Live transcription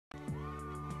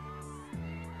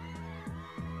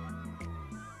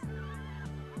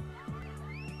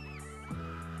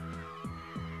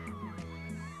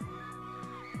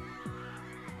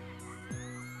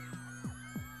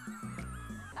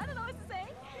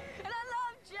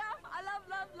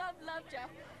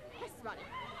about it.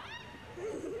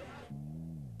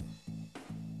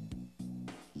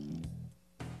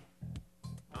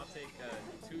 I'll take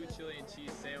 2 chili and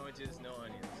cheese sandwiches, no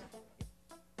onions.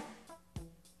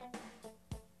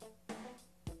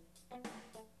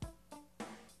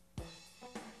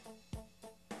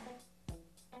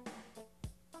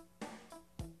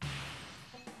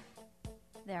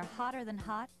 They're hotter than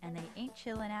hot, and they ain't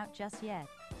chilling out just yet.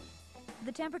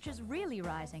 The temperature's really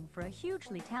rising for a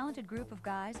hugely talented group of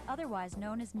guys otherwise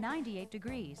known as 98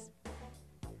 Degrees.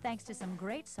 Thanks to some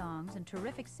great songs and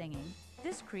terrific singing,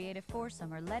 this creative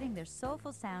foursome are letting their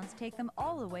soulful sounds take them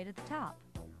all the way to the top.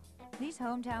 These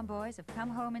hometown boys have come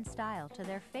home in style to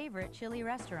their favorite chili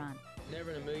restaurant.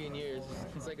 Never in a million years.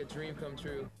 It's like a dream come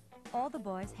true. All the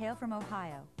boys hail from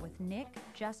Ohio, with Nick,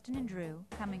 Justin, and Drew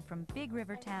coming from Big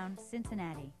River town,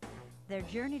 Cincinnati. Their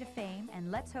journey to fame and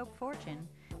let's hope fortune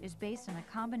is based on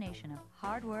a combination of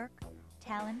hard work,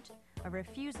 talent, a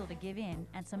refusal to give in,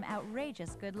 and some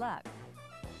outrageous good luck.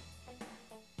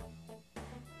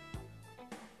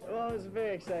 Well, it was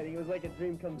very exciting. It was like a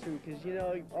dream come true because, you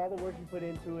know, all the work you put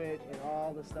into it and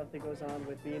all the stuff that goes on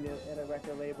with being at a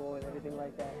record label and everything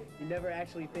like that, you never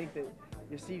actually think that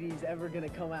your CD's ever going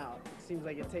to come out. It seems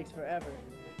like it takes forever.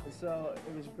 And so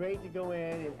it was great to go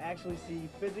in and actually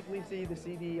physically see the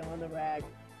CD on the rack.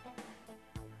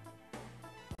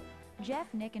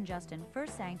 Jeff, Nick, and Justin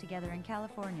first sang together in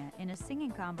California in a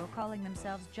singing combo calling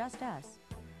themselves Just Us.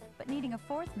 But needing a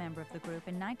fourth member of the group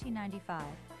in 1995,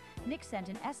 Nick sent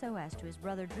an SOS to his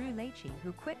brother Drew Leachy,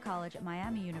 who quit college at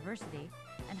Miami University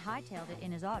and hightailed it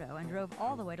in his auto and drove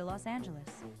all the way to Los Angeles.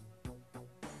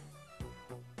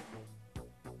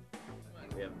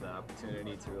 We have the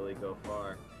opportunity to really go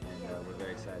far, and we're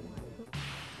very excited.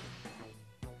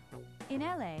 In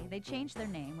LA, they changed their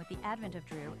name with the advent of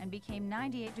Drew and became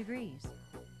 98 Degrees.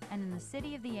 And in the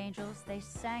City of the Angels, they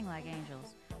sang like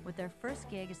angels, with their first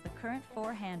gig as the current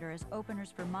four-hander as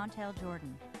openers for Montel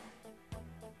Jordan.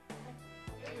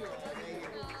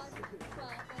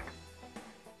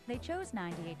 They chose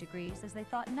 98 Degrees as they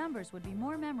thought numbers would be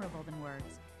more memorable than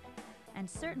words. And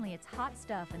certainly it's hot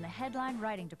stuff in the headline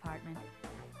writing department.